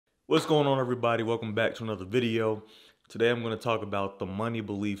What's going on, everybody? Welcome back to another video. Today I'm going to talk about the money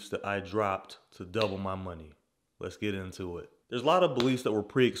beliefs that I dropped to double my money. Let's get into it. There's a lot of beliefs that we're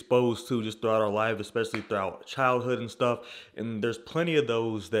pre-exposed to just throughout our life, especially throughout childhood and stuff. And there's plenty of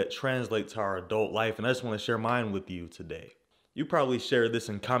those that translate to our adult life. And I just want to share mine with you today. You probably share this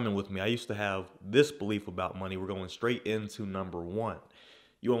in common with me. I used to have this belief about money. We're going straight into number one.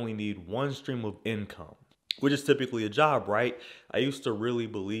 You only need one stream of income, which is typically a job, right? I used to really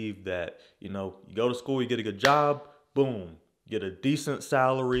believe that, you go to school, you get a good job, boom, you get a decent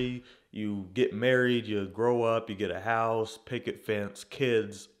salary, you get married, you grow up, you get a house, picket fence,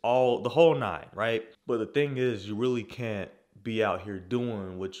 kids, the whole nine, right? But the thing is, you really can't be out here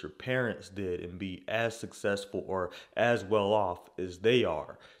doing what your parents did and be as successful or as well off as they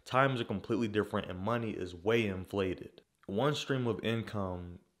are. Times are completely different and money is way inflated. One stream of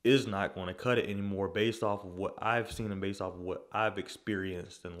income is not going to cut it anymore based off of what I've seen and based off of what I've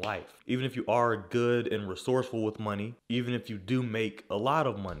experienced in life. Even if you are good and resourceful with money, even if you do make a lot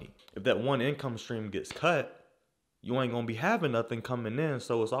of money, if that one income stream gets cut, you ain't gonna be having nothing coming in.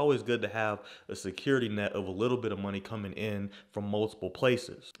 So it's always good to have a security net of a little bit of money coming in from multiple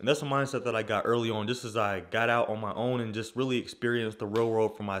places. And that's a mindset that I got early on, just as I got out on my own and just really experienced the real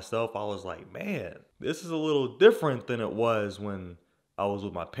world for myself. I was like, man, this is a little different than it was when I was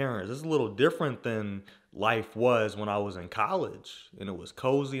with my parents. It's a little different than life was when I was in college, and it was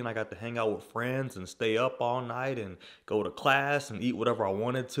cozy and I got to hang out with friends and stay up all night and go to class and eat whatever I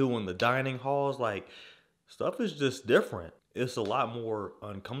wanted to in the dining halls. Like, stuff is just different. It's a lot more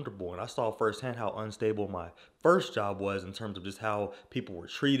uncomfortable. And I saw firsthand how unstable my first job was in terms of just how people were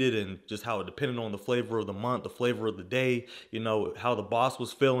treated and just how it depended on the flavor of the month, the flavor of the day, how the boss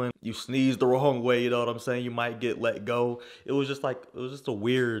was feeling. You sneeze the wrong way, you know what I'm saying? You might get let go. It was just a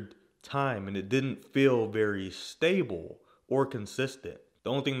weird time, and it didn't feel very stable or consistent. The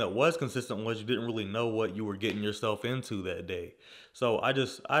only thing that was consistent was you didn't really know what you were getting yourself into that day. So I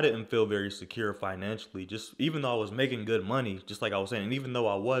didn't feel very secure financially. Just even though I was making good money, just like I was saying, and even though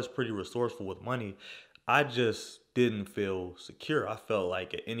I was pretty resourceful with money, I just didn't feel secure. I felt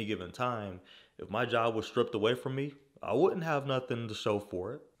like at any given time, if my job was stripped away from me, I wouldn't have nothing to show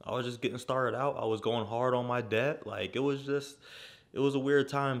for it. I was just getting started out. I was going hard on my debt. Like, it was a weird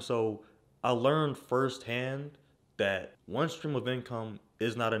time. So I learned firsthand that one stream of income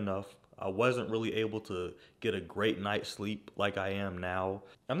is not enough. I wasn't really able to get a great night's sleep like I am now.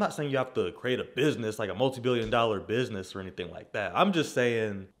 I'm not saying you have to create a business, like a multi-billion-dollar business or anything like that. I'm just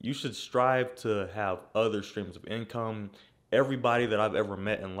saying you should strive to have other streams of income. Everybody that I've ever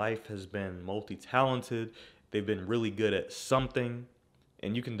met in life has been multi-talented. They've been really good at something.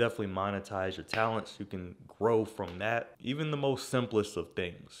 And you can definitely monetize your talents. You can grow from that. Even the most simplest of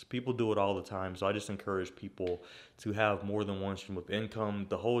things. People do it all the time. So I just encourage people to have more than one stream of income.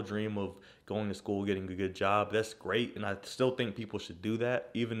 The whole dream of going to school, getting a good job, that's great. And I still think people should do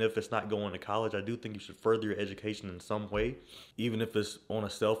that. Even if it's not going to college, I do think you should further your education in some way. Even if it's on a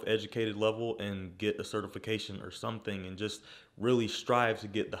self-educated level, and get a certification or something, and just really strive to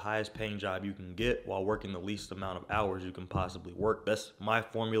get the highest paying job you can get while working the least amount of hours you can possibly work. That's my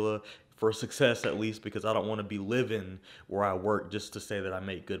formula for success, at least, because I don't want to be living where I work just to say that I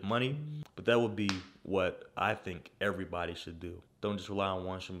make good money. But that would be what I think everybody should do. Don't just rely on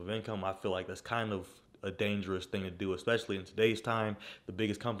one stream of income. I feel like that's kind of a dangerous thing to do, especially in today's time. The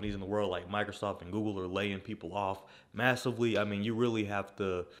biggest companies in the world like Microsoft and Google are laying people off massively. I mean, you really have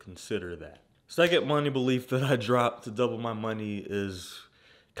to consider that. Second money belief that I dropped to double my money is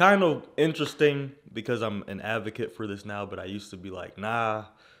kind of interesting because I'm an advocate for this now, but I used to be like, nah,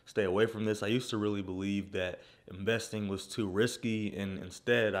 stay away from this. I used to really believe that investing was too risky, and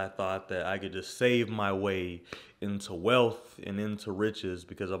instead I thought that I could just save my way into wealth and into riches,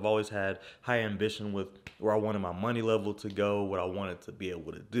 because I've always had high ambition with where I wanted my money level to go, what I wanted to be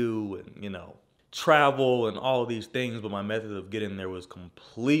able to do, and travel and all of these things, but my method of getting there was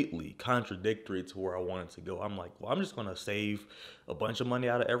completely contradictory to where I wanted to go. I'm like, well, I'm just gonna save a bunch of money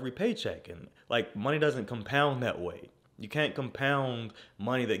out of every paycheck, and like, money doesn't compound that way. You can't compound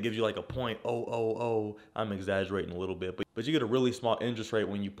money that gives you like a 0.000. I'm exaggerating a little bit, but you get a really small interest rate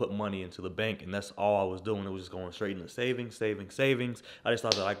when you put money into the bank, and that's all I was doing. It was just going straight into savings. I just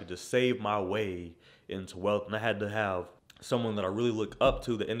thought that I could just save my way into wealth, and I had to have someone that I really look up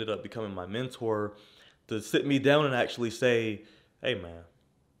to that ended up becoming my mentor to sit me down and actually say, hey man,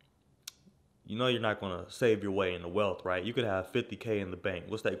 you're not going to save your way into wealth, right? You could have 50K in the bank.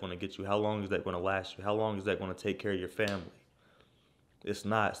 What's that going to get you? How long is that going to last you? How long is that going to take care of your family? It's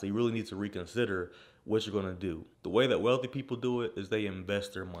not. So you really need to reconsider what you're going to do. The way that wealthy people do it is they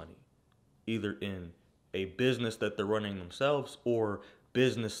invest their money either in a business that they're running themselves, or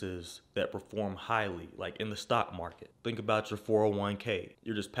businesses that perform highly, like in the stock market. Think about your 401k.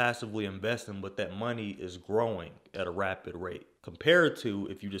 You're just passively investing, but that money is growing at a rapid rate compared to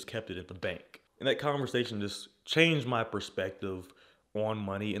if you just kept it at the bank. And that conversation just changed my perspective on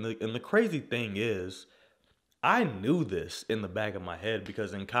money. And the crazy thing is, I knew this in the back of my head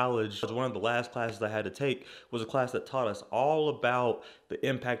because in college, one of the last classes I had to take was a class that taught us all about the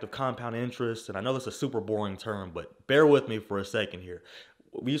impact of compound interest. And I know that's a super boring term, but bear with me for a second here.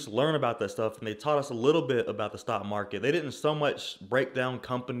 We used to learn about that stuff, and they taught us a little bit about the stock market. They didn't so much break down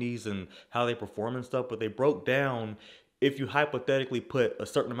companies and how they perform and stuff, but they broke down, if you hypothetically put a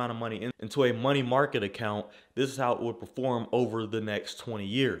certain amount of money into a money market account, this is how it would perform over the next 20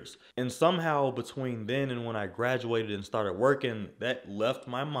 years. And somehow between then and when I graduated and started working, that left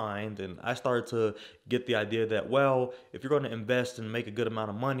my mind, and I started to get the idea that, well, if you're going to invest and make a good amount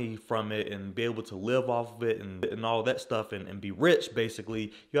of money from it and be able to live off of it and all that stuff and be rich,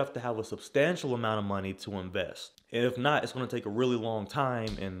 basically, you have to have a substantial amount of money to invest. And if not, it's going to take a really long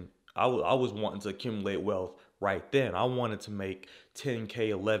time. And I was wanting to accumulate wealth right then. I wanted to make 10K,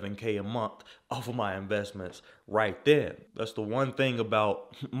 11K a month off of my investments right then. That's the one thing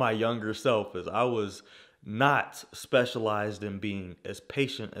about my younger self, is I was not specialized in being as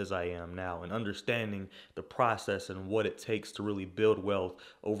patient as I am now and understanding the process and what it takes to really build wealth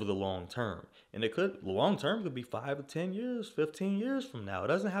over the long term. And the long term could be 5 to 10 years, 15 years from now. It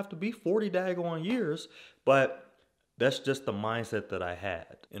doesn't have to be 40 daggone years, but that's just the mindset that I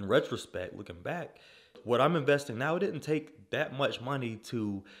had. In retrospect, looking back, what I'm investing now, it didn't take that much money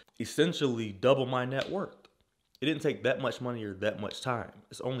to essentially double my net worth. It didn't take that much money or that much time.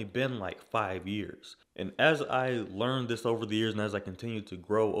 It's only been like 5 years. And as I learned this over the years and as I continued to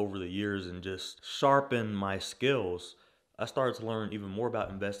grow over the years and just sharpen my skills, I started to learn even more about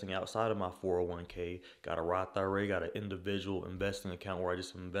investing outside of my 401k. Got a Roth IRA, got an individual investing account where I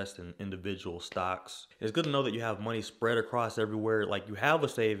just invest in individual stocks. It's good to know that you have money spread across everywhere. Like you have a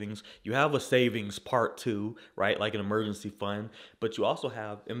savings part too, right? Like an emergency fund, but you also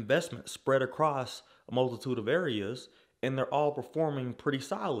have investments spread across a multitude of areas, and they're all performing pretty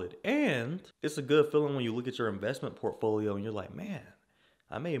solid. And it's a good feeling when you look at your investment portfolio and you're like, man,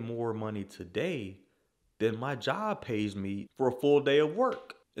 I made more money today than my job pays me for a full day of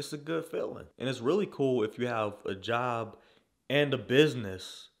work. It's a good feeling. And it's really cool if you have a job and a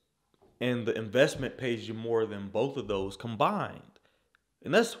business and the investment pays you more than both of those combined.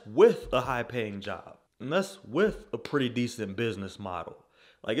 And that's with a high paying job. And that's with a pretty decent business model.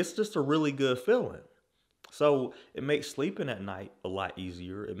 Like, it's just a really good feeling. So it makes sleeping at night a lot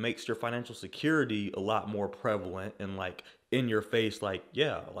easier. It makes your financial security a lot more prevalent and like in your face, like,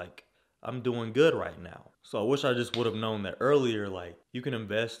 yeah, like I'm doing good right now. So I wish I just would have known that earlier. Like, you can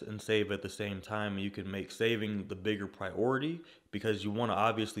invest and save at the same time, and you can make saving the bigger priority because you want to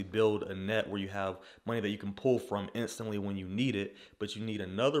obviously build a net where you have money that you can pull from instantly when you need it, but you need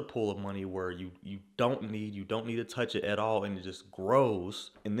another pool of money where you don't need to touch it at all, and it just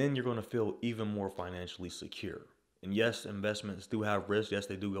grows, and then you're going to feel even more financially secure. And yes, investments do have risk. Yes,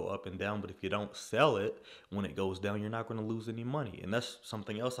 they do go up and down. But if you don't sell it when it goes down, you're not going to lose any money. And that's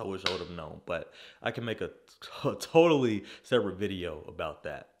something else I wish I would have known. But I can make a totally separate video about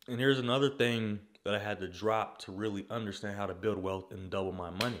that. And here's another thing that I had to drop to really understand how to build wealth and double my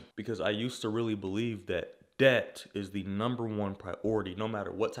money. Because I used to really believe that debt is the #1 priority, no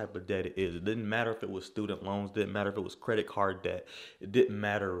matter what type of debt it is. It didn't matter if it was student loans, it didn't matter if it was credit card debt, it didn't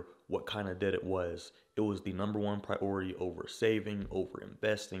matter what kind of debt it was. It was the #1 priority over saving, over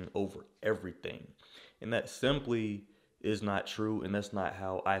investing, over everything. And that simply is not true, and that's not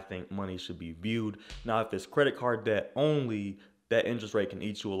how I think money should be viewed. Now, if it's credit card debt only, that interest rate can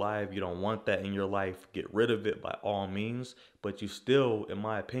eat you alive. You don't want that in your life. Get rid of it by all means. But you still, in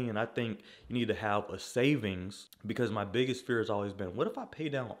my opinion, I think you need to have a savings, because my biggest fear has always been, what if I pay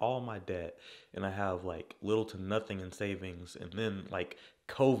down all my debt and I have like little to nothing in savings, and then like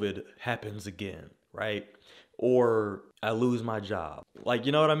COVID happens again, right? Or I lose my job. Like,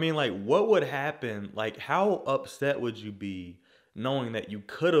 you know what I mean? Like, what would happen? Like, how upset would you be knowing that you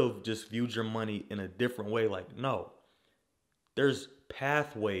could have just viewed your money in a different way? Like, no. There's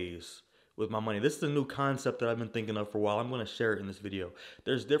pathways with my money. This is a new concept that I've been thinking of for a while. I'm going to share it in this video.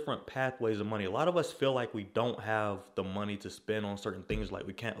 There's different pathways of money. A lot of us feel like we don't have the money to spend on certain things, like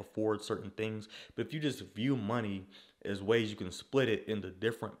we can't afford certain things. But if you just view money as ways you can split it into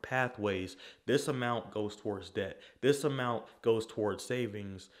different pathways, this amount goes towards debt, this amount goes towards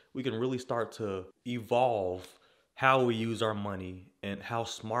savings, we can really start to evolve how we use our money and how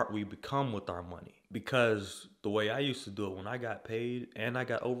smart we become with our money. Because the way I used to do it, when I got paid and I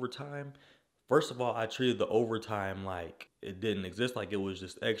got overtime, First of all, I treated the overtime like it didn't exist, like it was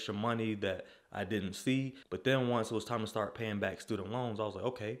just extra money that I didn't see. But then once it was time to start paying back student loans, I was like,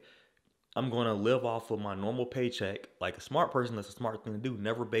 okay, I'm going to live off of my normal paycheck. Like a smart person, that's a smart thing to do.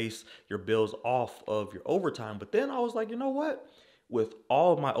 Never base your bills off of your overtime. But then I was like, you know what? With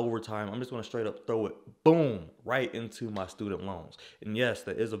all of my overtime, I'm just going to straight up throw it, boom, right into my student loans. And yes,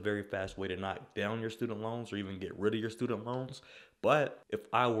 that is a very fast way to knock down your student loans or even get rid of your student loans. But if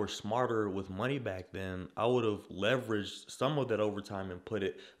I were smarter with money back then, I would have leveraged some of that overtime and put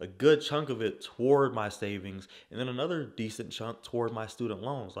it, a good chunk of it, toward my savings, and then another decent chunk toward my student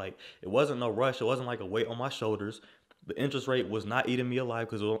loans. Like, it wasn't no rush. It wasn't like a weight on my shoulders. The interest rate was not eating me alive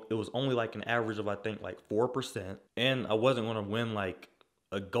because it was only like an average of, I think, like 4%. And I wasn't going to win like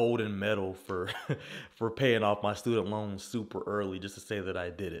a golden medal for for paying off my student loans super early just to say that I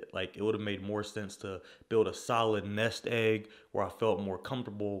did it. Like, it would have made more sense to build a solid nest egg where I felt more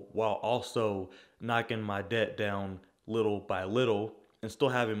comfortable while also knocking my debt down little by little and still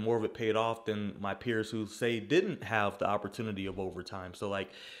having more of it paid off than my peers who say didn't have the opportunity of overtime. So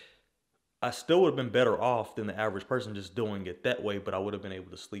like, I still would have been better off than the average person just doing it that way, but I would have been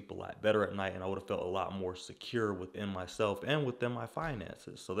able to sleep a lot better at night and I would have felt a lot more secure within myself and within my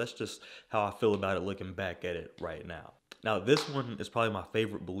finances. So that's just how I feel about it looking back at it right now. Now, this one is probably my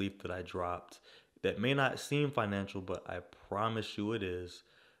favorite belief that I dropped that may not seem financial, but I promise you it is.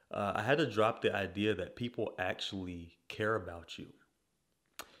 I had to drop the idea that people actually care about you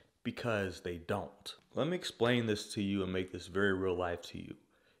because they don't. Let me explain this to you and make this very real life to you.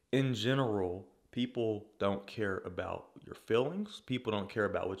 In general, people don't care about your feelings. People don't care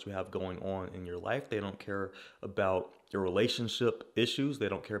about what you have going on in your life. They don't care about your relationship issues. They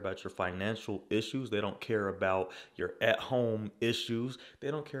don't care about your financial issues. They don't care about your at-home issues. They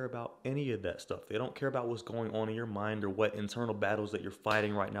don't care about any of that stuff. They don't care about what's going on in your mind or what internal battles that you're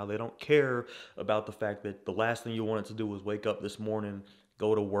fighting right now. They don't care about the fact that the last thing you wanted to do was wake up this morning,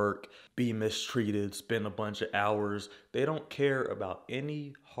 go to work, be mistreated, spend a bunch of hours. They don't care about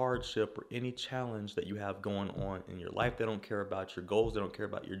any hardship or any challenge that you have going on in your life. They don't care about your goals. They don't care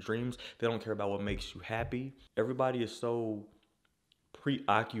about your dreams. They don't care about what makes you happy. Everybody is so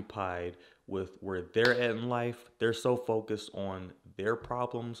preoccupied with where they're at in life. They're so focused on their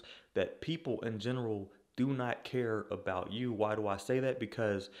problems that people in general do not care about you. Why do I say that?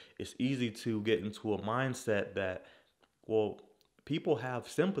 Because it's easy to get into a mindset that, well, people have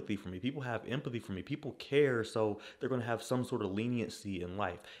sympathy for me. People have empathy for me. People care, so they're going to have some sort of leniency in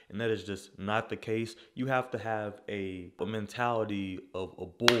life. And that is just not the case. You have to have a mentality of a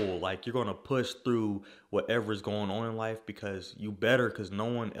bull. Like, you're going to push through whatever's going on in life because you better, because no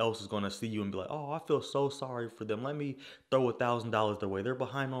one else is going to see you and be like, oh, I feel so sorry for them. Let me throw $1,000 their way. They're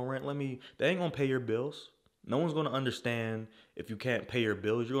behind on rent. They ain't going to pay your bills. No one's going to understand if you can't pay your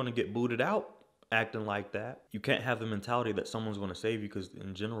bills. You're going to get booted out acting like that. You can't have the mentality that someone's going to save you because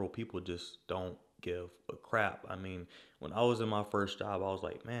in general, people just don't give a crap. I mean, when I was in my first job, I was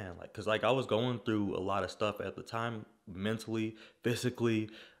like, man, like, cause like I was going through a lot of stuff at the time, mentally,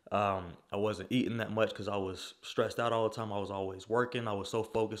 physically. I wasn't eating that much because I was stressed out all the time. I was always working. I was so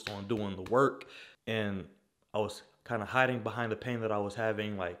focused on doing the work, and I was kind of hiding behind the pain that I was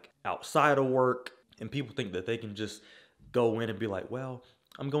having like outside of work. And people think that they can just go in and be like, well,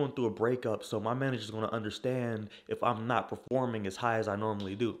 I'm going through a breakup, so my manager's going to understand if I'm not performing as high as I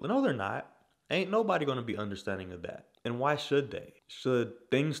normally do. Well, no, they're not. Ain't nobody going to be understanding of that. And why should they? Should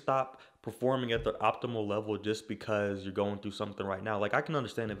things stop performing at their optimal level just because you're going through something right now? Like, I can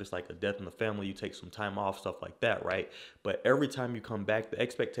understand if it's like a death in the family, you take some time off, stuff like that, right? But every time you come back, the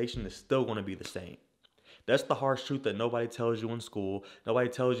expectation is still going to be the same. That's the harsh truth that nobody tells you in school. Nobody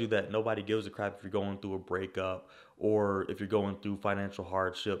tells you that nobody gives a crap if you're going through a breakup or if you're going through financial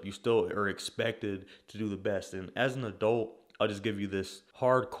hardship. You still are expected to do the best. And as an adult, I'll just give you this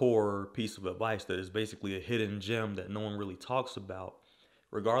hardcore piece of advice that is basically a hidden gem that no one really talks about.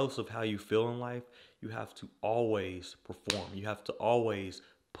 Regardless of how you feel in life, you have to always perform. You have to always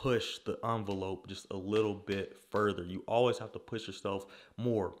push the envelope just a little bit further. You always have to push yourself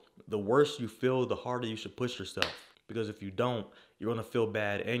more. The worse you feel, the harder you should push yourself. Because if you don't, you're going to feel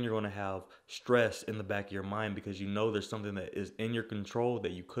bad and you're going to have stress in the back of your mind because you know there's something that is in your control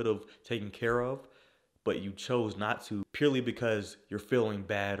that you could have taken care of, but you chose not to purely because you're feeling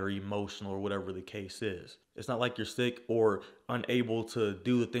bad or emotional or whatever the case is. It's not like you're sick or unable to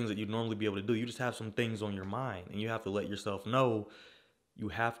do the things that you'd normally be able to do. You just have some things on your mind and you have to let yourself know you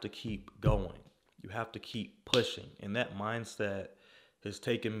have to keep going. You have to keep pushing. And that mindset has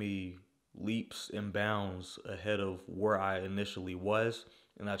taken me leaps and bounds ahead of where I initially was.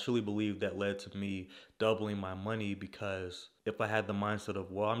 And I truly believe that led to me doubling my money, because if I had the mindset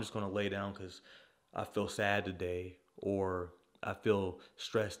of, well, I'm just going to lay down because I feel sad today, or I feel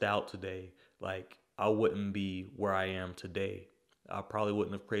stressed out today, like I wouldn't be where I am today. I probably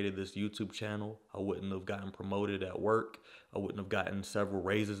wouldn't have created this YouTube channel. I wouldn't have gotten promoted at work. I wouldn't have gotten several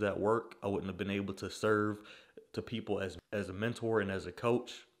raises at work. I wouldn't have been able to serve to people as a mentor and as a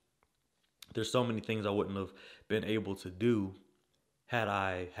coach. There's so many things I wouldn't have been able to do had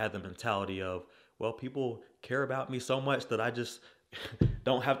I had the mentality of, well, people care about me so much that I just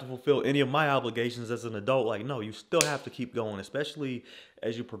don't have to fulfill any of my obligations as an adult. Like, no, you still have to keep going, especially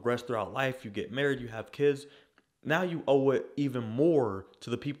as you progress throughout life. You get married, you have kids. Now you owe it even more to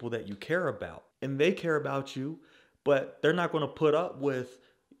the people that you care about. And they care about you, but they're not going to put up with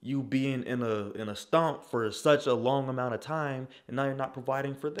you being in a stump for such a long amount of time, and now you're not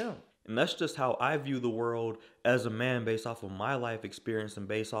providing for them. And that's just how I view the world as a man, based off of my life experience and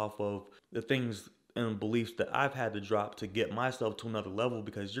based off of the things and beliefs that I've had to drop to get myself to another level.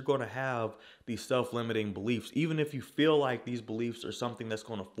 Because you're going to have these self-limiting beliefs. Even if you feel like these beliefs are something that's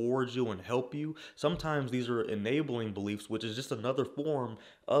going to forward you and help you, sometimes these are enabling beliefs, which is just another form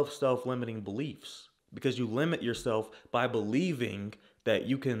of self-limiting beliefs. Because you limit yourself by believing that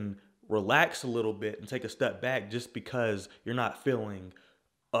you can relax a little bit and take a step back just because you're not feeling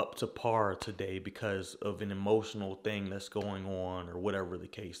up to par today because of an emotional thing that's going on, or whatever the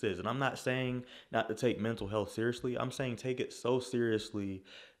case is. And I'm not saying not to take mental health seriously. I'm saying take it so seriously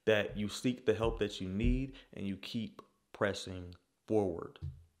that you seek the help that you need and you keep pressing forward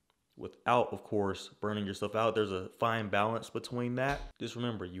without, of course, burning yourself out. There's a fine balance between that. Just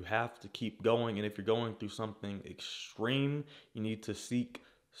remember, you have to keep going. And if you're going through something extreme, you need to seek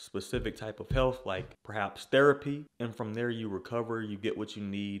specific type of health, like perhaps therapy. And from there, you recover, you get what you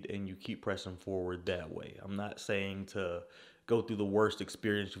need, and you keep pressing forward that way. I'm not saying to go through the worst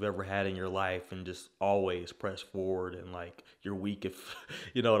experience you've ever had in your life and just always press forward and like you're weak if,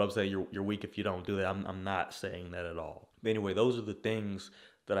 you know what I'm saying, you're weak if you don't do that. I'm not saying that at all. But anyway, those are the things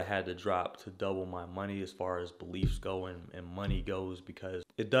that I had to drop to double my money as far as beliefs go and money goes, because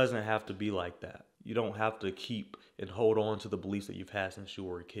it doesn't have to be like that. You don't have to keep and hold on to the beliefs that you've had since you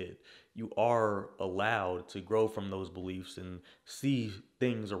were a kid. You are allowed to grow from those beliefs and see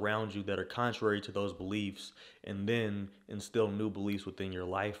things around you that are contrary to those beliefs, and then instill new beliefs within your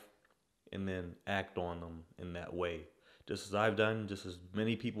life and then act on them in that way. Just as I've done, just as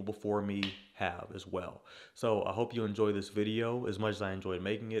many people before me have as well. So I hope you enjoy this video as much as I enjoyed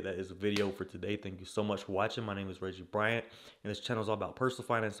making it. That is a video for today. Thank you so much for watching. My name is Reggie Bryant, and this channel is all about personal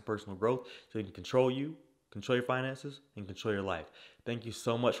finance and personal growth, so you can control your finances, and control your life. Thank you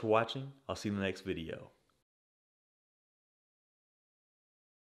so much for watching. I'll see you in the next video.